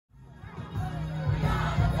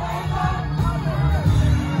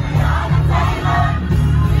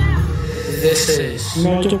This is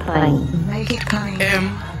Make It Plain. Make It Plain.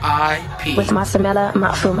 MIP With Masamela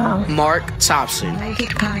Matfumo. Mark Thompson. Make It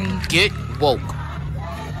Plain. Get woke.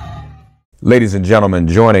 Ladies and gentlemen,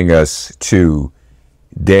 joining us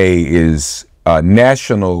today is a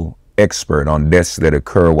national expert on deaths that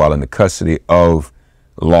occur while in the custody of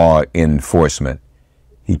law enforcement.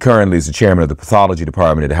 He currently is the chairman of the pathology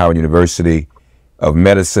department at Howard University of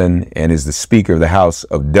Medicine and is the speaker of the House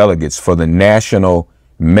of Delegates for the National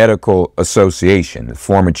Medical Association, the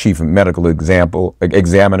former chief medical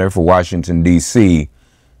examiner for Washington, D.C.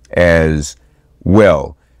 as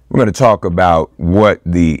well. We're going to talk about what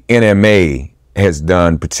the NMA has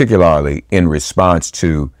done, particularly in response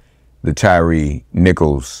to the Tyre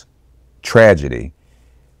Nichols tragedy.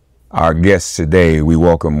 Our guest today, we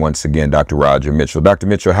welcome once again Dr. Roger Mitchell. Dr.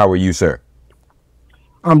 Mitchell, how are you, sir?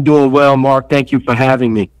 I'm doing well, Mark. Thank you for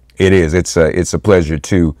having me. It is. It's a pleasure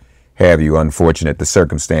to have you. Unfortunate the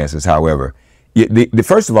circumstances, however.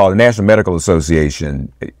 First of all, the National Medical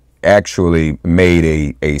Association actually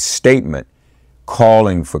made a statement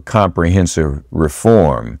calling for comprehensive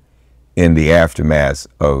reform in the aftermath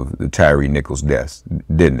of the Tyre Nichols death,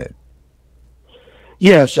 didn't it?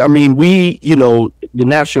 Yes, I mean, the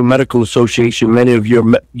National Medical Association, many of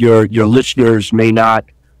your listeners may not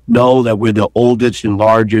know that we're the oldest and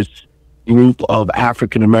largest group of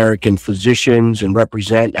African-American physicians and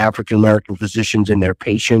represent African-American physicians and their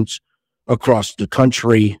patients across the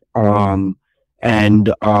country. We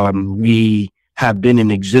have been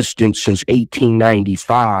in existence since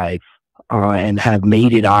 1895 and have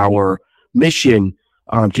made it our mission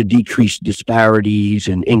to decrease disparities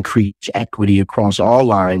and increase equity across all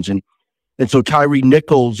lines. And so Tyre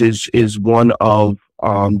Nichols is one of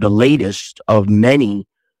the latest of many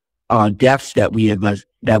deaths that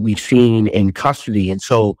we've seen in custody. And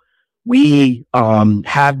so we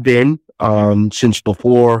have been since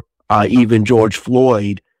before even George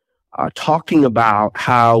Floyd talking about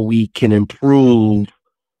how we can improve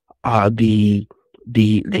the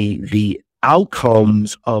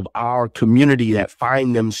outcomes of our community that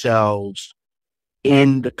find themselves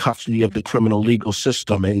in the custody of the criminal legal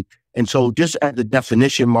system. And so just as a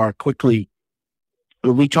definition, Mark, quickly,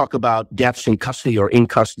 when we talk about deaths in custody or in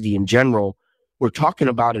custody in general, we're talking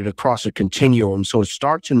about it across a continuum. So it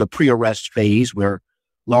starts in the pre-arrest phase where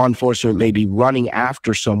law enforcement may be running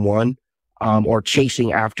after someone or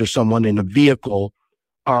chasing after someone in a vehicle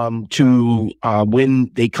to when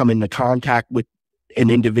they come into contact with an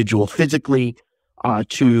individual physically,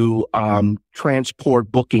 to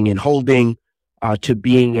transport, booking, and holding, to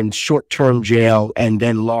being in short-term jail and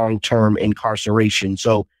then long-term incarceration.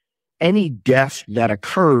 So any death that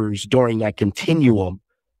occurs during that continuum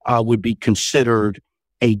would be considered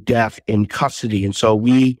a death in custody. And so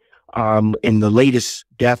we, in the latest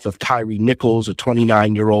death of Tyre Nichols, a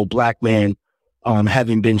 29-year-old Black man,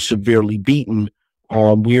 having been severely beaten,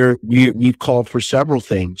 we've called for several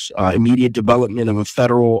things: immediate development of a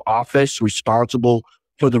federal office responsible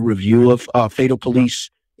for the review of fatal police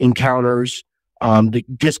encounters, the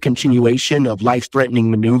discontinuation of life-threatening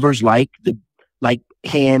maneuvers like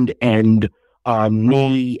hand and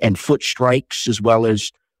knee and foot strikes, as well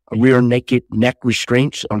as rear naked neck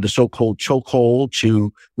restraints on the so-called chokehold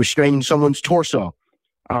to restraining someone's torso.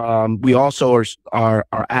 We also are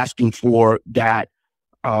asking for that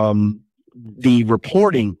the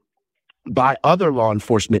reporting by other law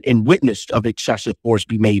enforcement and witness of excessive force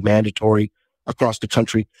be made mandatory across the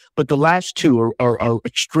country. But the last two are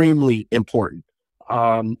extremely important.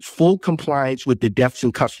 Full compliance with the Deaths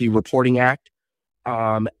in Custody Reporting Act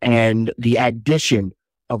and the addition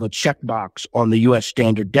of a checkbox on the U.S.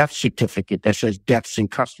 standard death certificate that says deaths in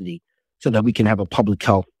custody so that we can have a public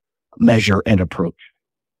health measure and approach.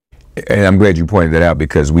 And I'm glad you pointed that out,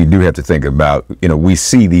 because we do have to think about, we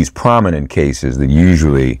see these prominent cases that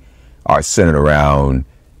usually are centered around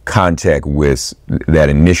contact with that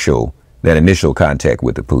initial contact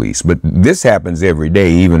with the police. But this happens every day,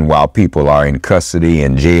 even while people are in custody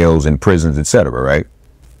and jails and prisons, et cetera, right?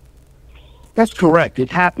 That's correct.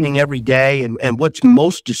 It's happening every day. And what's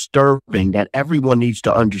most disturbing that everyone needs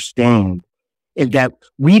to understand is that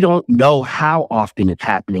we don't know how often it's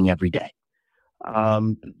happening every day.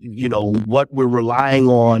 What we're relying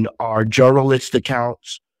on are journalist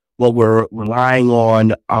accounts. What we're relying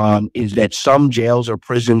on is that some jails or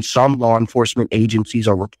prisons, some law enforcement agencies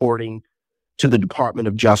are reporting to the Department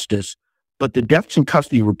of Justice. But the Deaths in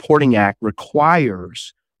Custody Reporting Act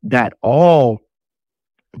requires that all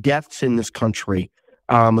deaths in this country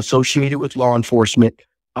associated with law enforcement,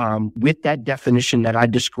 with that definition that I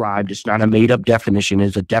described, it's not a made-up definition,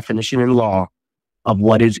 it's a definition in law of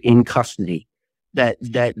what is in custody,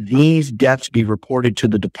 that these deaths be reported to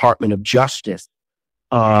the Department of Justice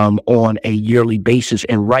on a yearly basis.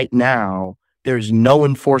 And right now, there's no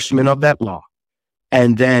enforcement of that law.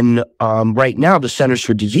 And then right now, the Centers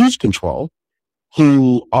for Disease Control,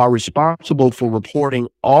 who are responsible for reporting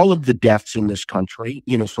all of the deaths in this country,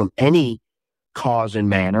 from any cause and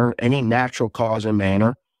manner, any natural cause and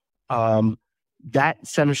manner, that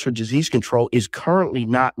Centers for Disease Control is currently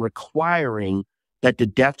not requiring that the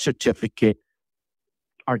death certificate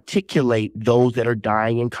articulate those that are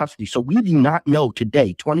dying in custody. So we do not know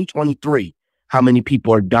today, 2023, how many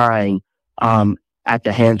people are dying at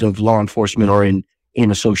the hands of law enforcement or in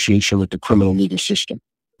association with the criminal legal system.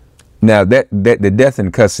 Now, that the Death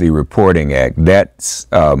in Custody Reporting Act, that's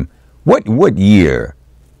what year?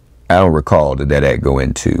 I don't recall, did that act go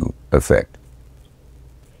into effect?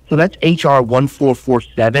 So that's HR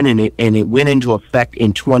 1447, and it went into effect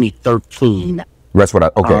in 2013. That's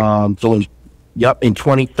what okay. In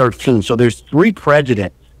 2013. So there's 3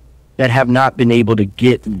 presidents that have not been able to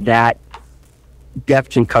get that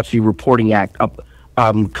Death in Custody Reporting Act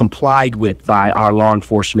complied with by our law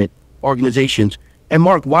enforcement organizations. And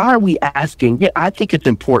Mark, why are we asking? Yeah, I think it's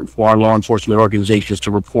important for our law enforcement organizations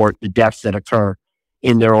to report the deaths that occur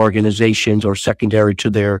in their organizations or secondary to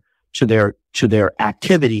their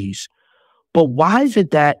activities. But why is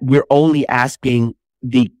it that we're only asking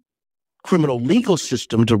the criminal legal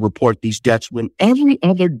system to report these deaths when every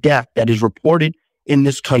other death that is reported in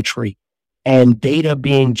this country and data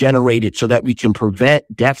being generated so that we can prevent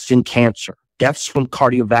deaths in cancer, deaths from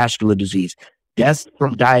cardiovascular disease, deaths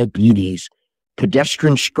from diabetes,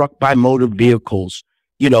 pedestrians struck by motor vehicles,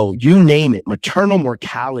 you name it, maternal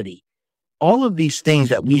mortality, all of these things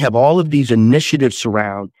that we have all of these initiatives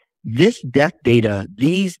surround, this death data,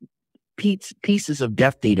 these pieces of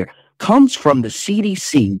death data comes from the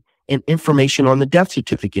CDC and information on the death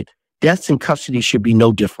certificate. Deaths in custody should be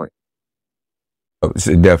no different.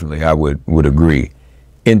 So definitely, I would agree.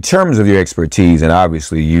 In terms of your expertise, and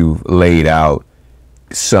obviously you've laid out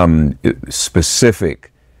some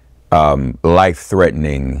specific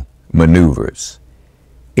life-threatening maneuvers.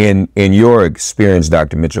 In your experience,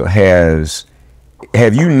 Dr. Mitchell,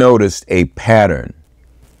 have you noticed a pattern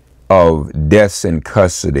of deaths in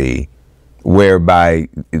custody whereby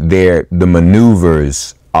the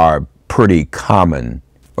maneuvers are pretty common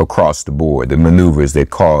across the board, the maneuvers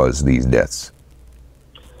that cause these deaths?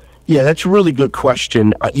 Yeah, that's a really good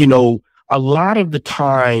question. A lot of the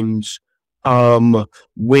times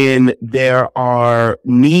when there are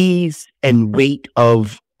knees and weight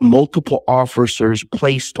of multiple officers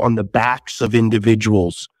placed on the backs of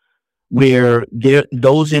individuals, where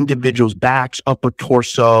those individuals' backs, upper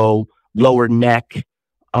torso, lower neck,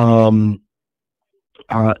 and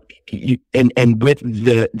with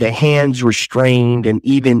the hands restrained, and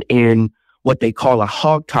even in what they call a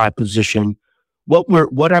hog tie position,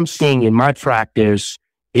 what I'm seeing in my practice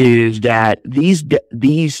is that these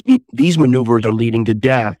maneuvers are leading to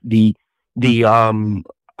death. The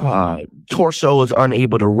torso is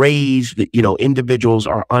unable to raise. Individuals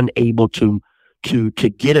are unable to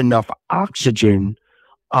get enough oxygen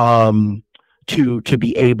to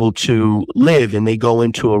be able to live, and they go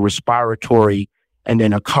into a respiratory and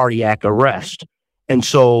then a cardiac arrest. And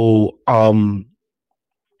so I'm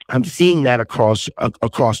seeing that across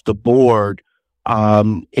the board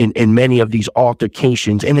in many of these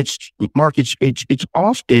altercations. And it's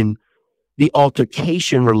often the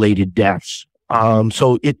altercation related deaths.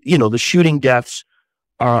 So the shooting deaths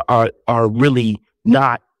are really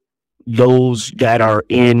not those that are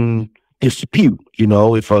in dispute.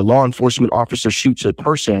 If a law enforcement officer shoots a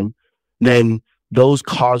person, then those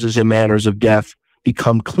causes and manners of death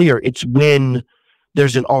become clear. It's when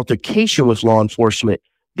there's an altercation with law enforcement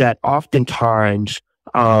that oftentimes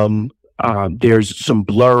there's some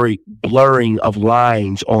blurring of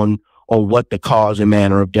lines on what the cause and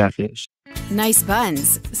manner of death is. Nice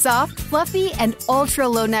buns, soft, fluffy, and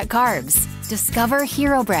ultra-low net carbs. Discover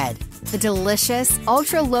Hero Bread, the delicious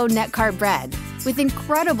ultra-low net carb bread with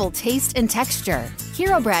incredible taste and texture.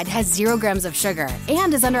 Hero Bread has 0 grams of sugar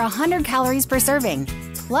and is under 100 calories per serving,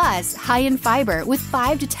 plus high in fiber with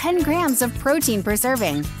 5 to 10 grams of protein per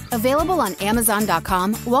serving. Available on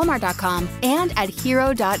Amazon.com, Walmart.com, and at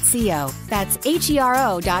hero.co. That's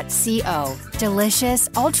HERO.co. Delicious,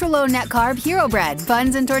 ultra-low net carb Hero Bread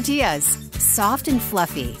buns and tortillas. Soft and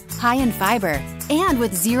fluffy, high in fiber, And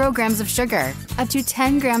with 0 grams of sugar, up to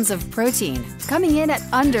 10 grams of protein, coming in at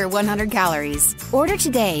under 100 calories. Order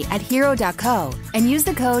today at hero.co and use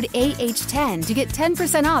the code AH10 to get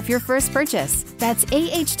 10% off your first purchase. That's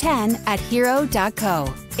AH10 at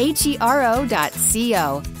hero.co.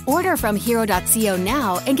 HERO.co. Order from hero.co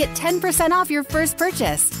now and get 10% off your first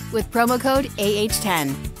purchase with promo code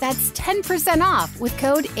AH10. That's 10% off with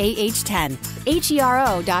code AH10.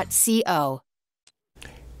 HERO.co.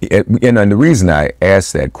 And the reason I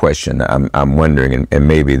asked that question, I'm wondering, and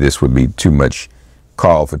maybe this would be too much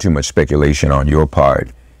call for too much speculation on your part.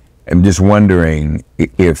 I'm just wondering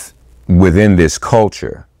if within this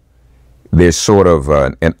culture, there's sort of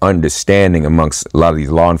an understanding amongst a lot of these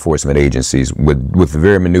law enforcement agencies with the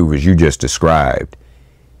very maneuvers you just described,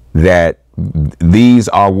 that these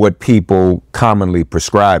are what people commonly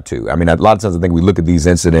prescribe to. I mean, a lot of times I think we look at these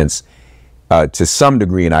incidents to some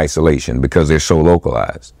degree in isolation because they're so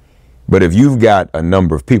localized. But if you've got a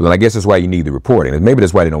number of people, and I guess that's why you need the reporting, and maybe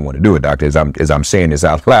that's why they don't want to do it, Doctor, as I'm saying this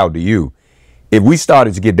out loud to you, if we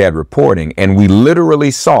started to get that reporting and we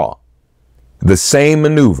literally saw the same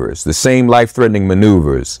maneuvers, the same life-threatening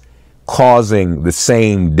maneuvers causing the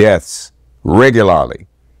same deaths regularly,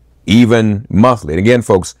 even monthly. And again,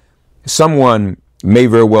 folks, someone may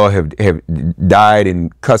very well have died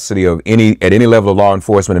in custody of at any level of law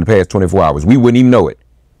enforcement in the past 24 hours. We wouldn't even know it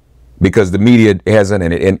because the media hasn't,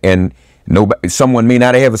 and nobody, someone may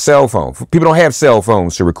not have a cell phone. People don't have cell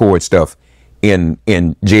phones to record stuff in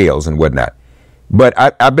jails and whatnot. But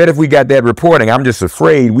I bet if we got that reporting, I'm just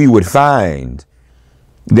afraid we would find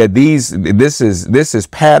that this is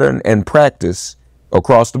pattern and practice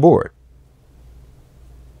across the board.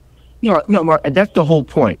 No, Mark, that's the whole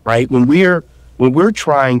point, right? When we're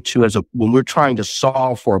trying to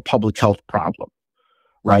solve for a public health problem,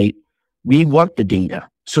 right? We want the data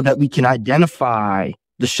so that we can identify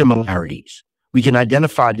the similarities. We can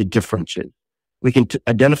identify the differences. We can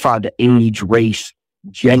identify the age, race,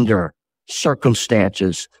 gender,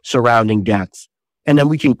 circumstances surrounding deaths. And then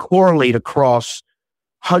we can correlate across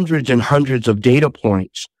hundreds and hundreds of data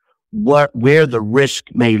points where the risk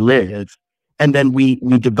may live. And then we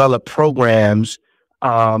develop programs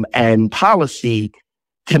and policy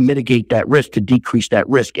to mitigate that risk, to decrease that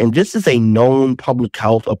risk. And this is a known public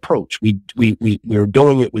health approach. We're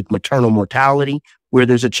doing it with maternal mortality, where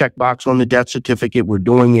there's a checkbox on the death certificate. We're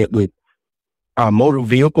doing it with motor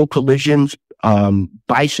vehicle collisions,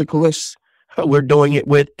 bicyclists. We're doing it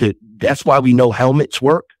with, that's why we know helmets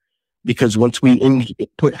work, because once we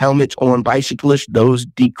put helmets on bicyclists, those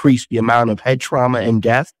decrease the amount of head trauma and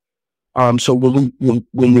death. So when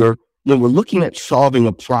we're looking at solving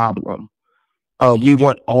a problem, we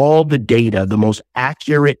want all the data, the most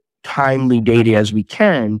accurate, timely data as we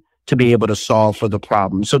can to be able to solve for the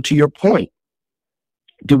problem. So to your point,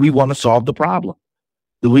 do we want to solve the problem?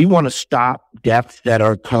 Do we want to stop deaths that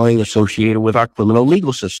are currently associated with our criminal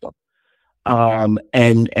legal system? And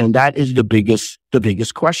that is the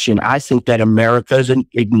biggest question. I think that America is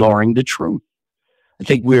ignoring the truth. I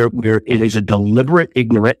think it is a deliberate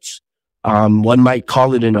ignorance. One might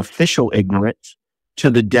call it an official ignorance to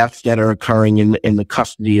the deaths that are occurring in the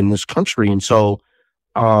custody in this country. And so,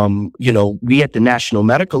 we at the National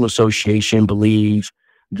Medical Association believe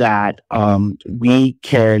that we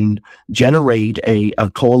can generate a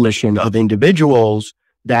coalition of individuals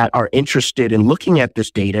that are interested in looking at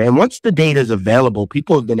this data. And once the data is available,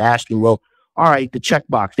 people have been asking, well, all right, the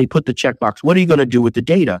checkbox, they put the checkbox. What are you going to do with the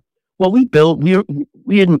data? Well, we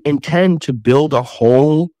intend to build a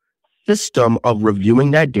whole system of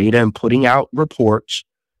reviewing that data and putting out reports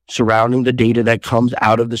surrounding the data that comes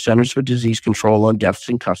out of the Centers for Disease Control on deaths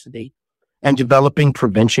in custody, and developing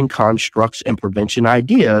prevention constructs and prevention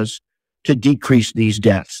ideas to decrease these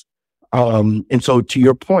deaths. And so to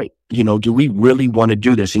your point, do we really want to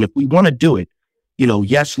do this? And if we want to do it,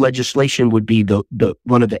 yes, legislation would be the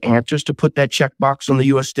one of the answers to put that checkbox on the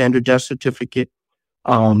U.S. standard death certificate.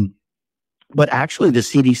 But actually the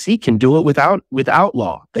CDC can do it without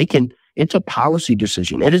law. It's a policy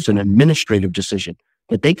decision. It is an administrative decision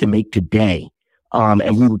that they can make today.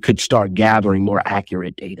 And we could start gathering more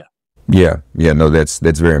accurate data. Yeah, no, that's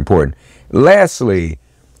very important. Lastly,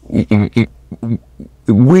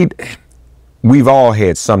 we've all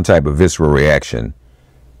had some type of visceral reaction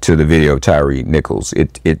to the video of Tyre Nichols.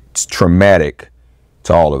 It's traumatic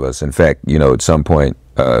to all of us. In fact, at some point,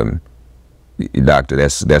 Doctor,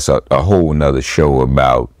 that's a whole nother show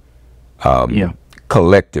about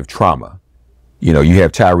collective trauma. You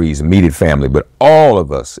have Tyre's immediate family, but all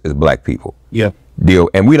of us as Black people deal,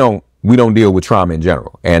 and we don't deal with trauma in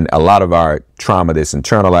general. And a lot of our trauma that's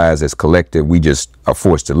internalized as collective, we just are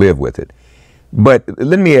forced to live with it. But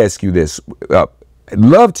let me ask you this. I'd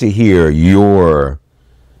love to hear your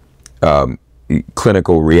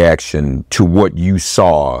clinical reaction to what you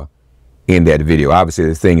saw in that video. Obviously,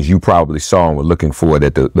 the things you probably saw and were looking for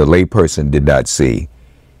that the layperson did not see.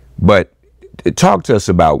 But talk to us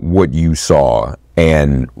about what you saw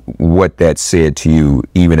and what that said to you,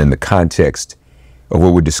 even in the context of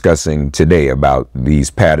what we're discussing today about these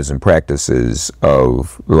patterns and practices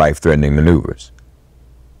of life-threatening maneuvers.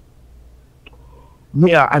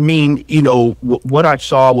 Yeah, I mean, you know, what I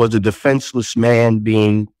saw was a defenseless man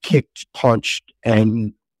being kicked, punched,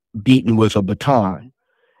 and beaten with a baton.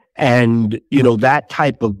 And, you know, that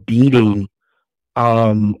type of beating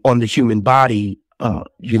on the human body,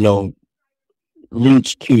 you know,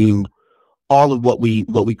 leads to all of what we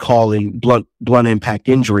call a blunt impact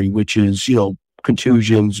injury, which is, you know,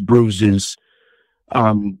 contusions, bruises,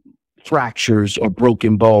 fractures or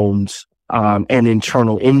broken bones, and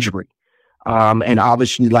internal injury. And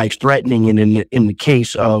obviously life-threatening. And in the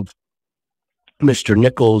case of Mr.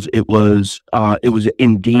 Nichols, it was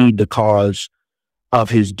indeed the cause of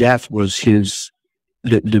his death was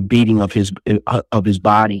the beating of his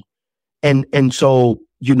body. And so,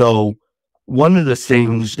 you know, one of the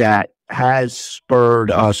things that has spurred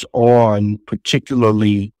us on,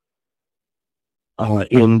 particularly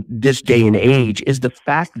in this day and age, is the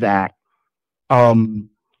fact that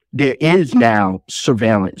there is now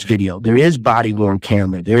surveillance video. There is body-worn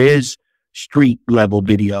camera. There is street-level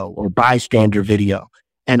video or bystander video.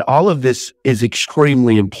 And all of this is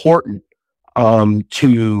extremely important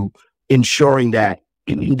to ensuring that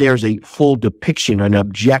there's a full depiction, an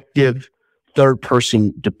objective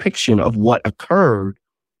third-person depiction of what occurred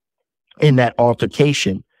in that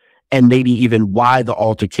altercation and maybe even why the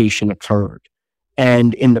altercation occurred.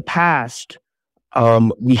 And in the past,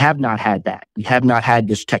 we have not had that. We have not had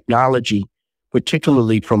this technology,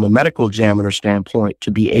 particularly from a medical examiner standpoint,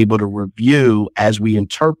 to be able to review as we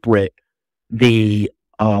interpret the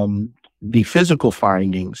physical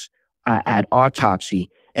findings at autopsy,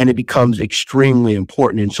 and it becomes extremely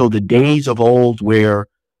important. And so the days of old where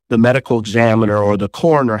the medical examiner or the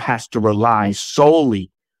coroner has to rely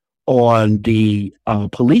solely on the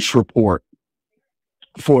police report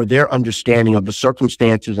for their understanding of the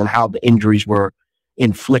circumstances and how the injuries were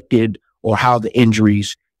inflicted or how the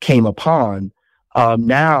injuries came upon.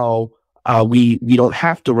 Now we don't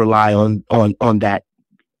have to rely on that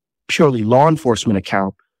purely law enforcement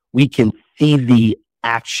account. We can see the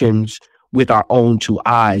actions with our own two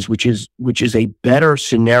eyes, which is a better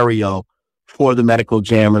scenario for the medical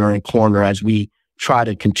examiner and coroner as we try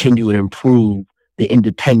to continue to improve the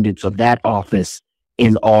independence of that office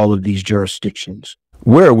in all of these jurisdictions.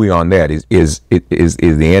 Where are we on that? Is the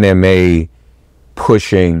NMA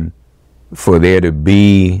pushing for there to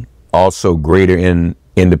be also greater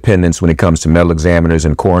independence when it comes to medical examiners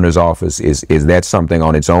and coroner's office? Is that something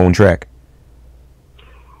on its own track?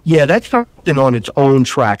 Yeah, that's something on its own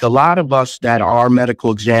track. A lot of us that are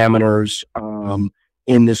medical examiners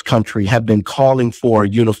in this country have been calling for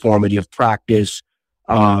uniformity of practice.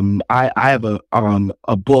 I have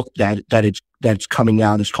a book that's coming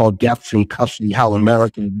out. It's called Deaths in Custody: How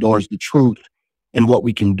America Ignores the Truth and What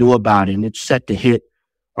We Can Do About It. And it's set to hit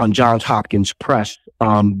on Johns Hopkins Press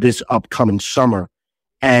this upcoming summer.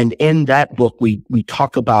 And in that book, we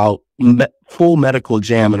talk about full medical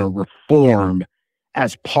examiner reform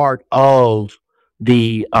as part of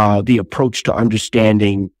the approach to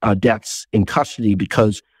understanding deaths in custody,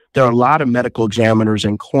 because there are a lot of medical examiners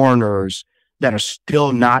and coroners that are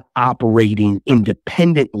still not operating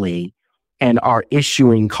independently and are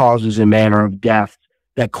issuing causes and manner of death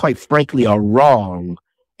that, quite frankly, are wrong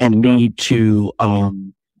and lead to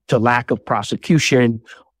lack of prosecution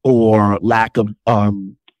or lack of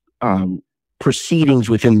proceedings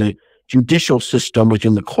within the judicial system,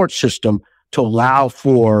 within the court system, to allow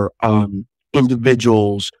for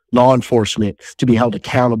individuals, law enforcement, to be held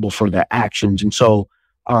accountable for their actions. And so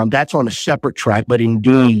that's on a separate track, but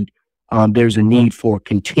indeed, there's a need for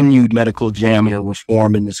continued medical examiner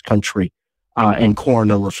reform in this country and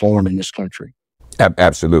coroner reform in this country.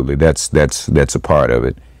 Absolutely. That's a part of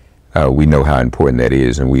it. We know how important that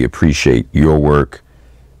is, and we appreciate your work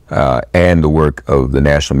and the work of the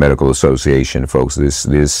National Medical Association, folks. This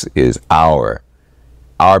is our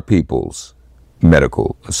people's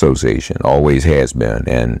medical association, always has been,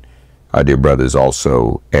 and our dear brothers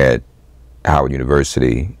also at Howard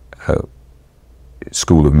University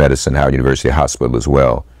School of Medicine, Howard University Hospital as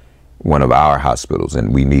well, one of our hospitals,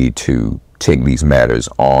 and we need to take these matters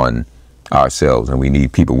on ourselves, and we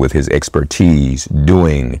need people with his expertise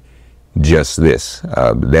doing just this.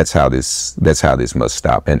 That's how this must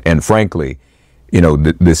stop. And frankly, you know,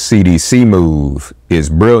 the CDC move is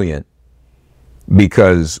brilliant,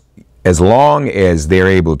 because as long as they're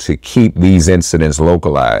able to keep these incidents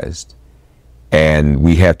localized and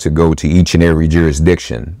we have to go to each and every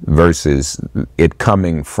jurisdiction versus it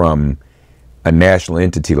coming from a national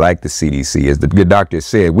entity like the CDC, as the good doctor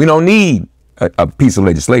said, we don't need a piece of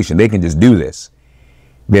legislation. They can just do this.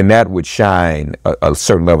 Then that would shine a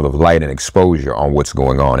certain level of light and exposure on what's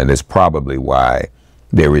going on. And that's probably why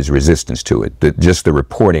there is resistance to it. Just the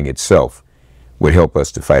reporting itself would help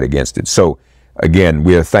us to fight against it. So again,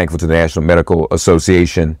 we are thankful to the National Medical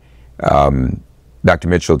Association. Dr.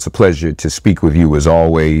 Mitchell, it's a pleasure to speak with you as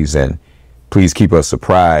always, and please keep us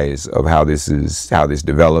apprised of how this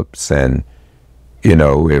develops. And, you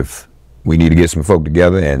know, if we need to get some folk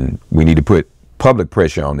together and we need to put public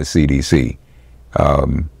pressure on the CDC,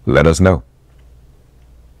 let us know.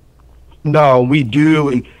 No, we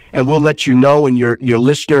do, and we'll let you know, and your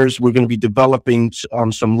listeners, we're going to be developing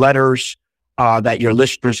some letters that your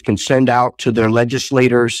listeners can send out to their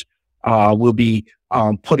legislators. We'll be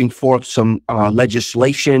putting forth some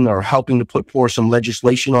legislation, or helping to put forth some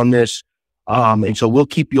legislation on this. And so we'll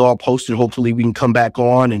keep you all posted. Hopefully we can come back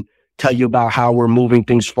on and tell you about how we're moving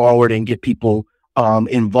things forward and get people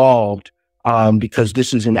involved, because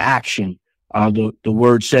this is an action. The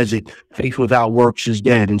word says it, faith without works is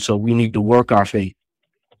dead. And so we need to work our faith.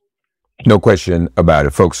 No question about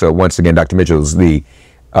it, folks. So once again, Dr. Mitchell is the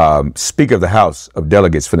Speaker of the House of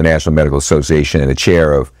Delegates for the National Medical Association and the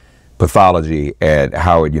Chair of Pathology at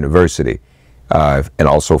Howard University, and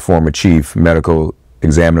also former Chief Medical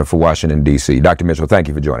Examiner for Washington, D.C. Dr. Mitchell, thank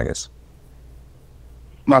you for joining us.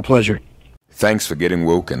 My pleasure. Thanks for getting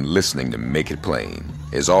woke and listening to Make It Plain.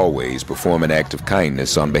 As always, perform an act of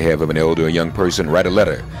kindness on behalf of an elder or young person. Write a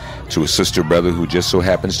letter to a sister or brother who just so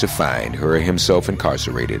happens to find her or himself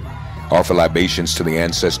incarcerated. Offer libations to the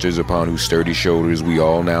ancestors upon whose sturdy shoulders we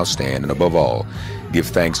all now stand. And above all, give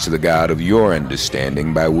thanks to the God of your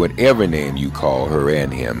understanding by whatever name you call her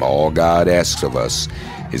and him. All God asks of us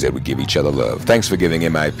is that we give each other love. Thanks for giving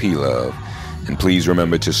MIP love. And please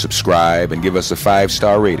remember to subscribe and give us a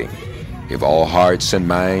 5-star rating. If all hearts and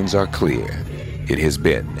minds are clear, it has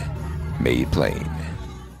been made plain.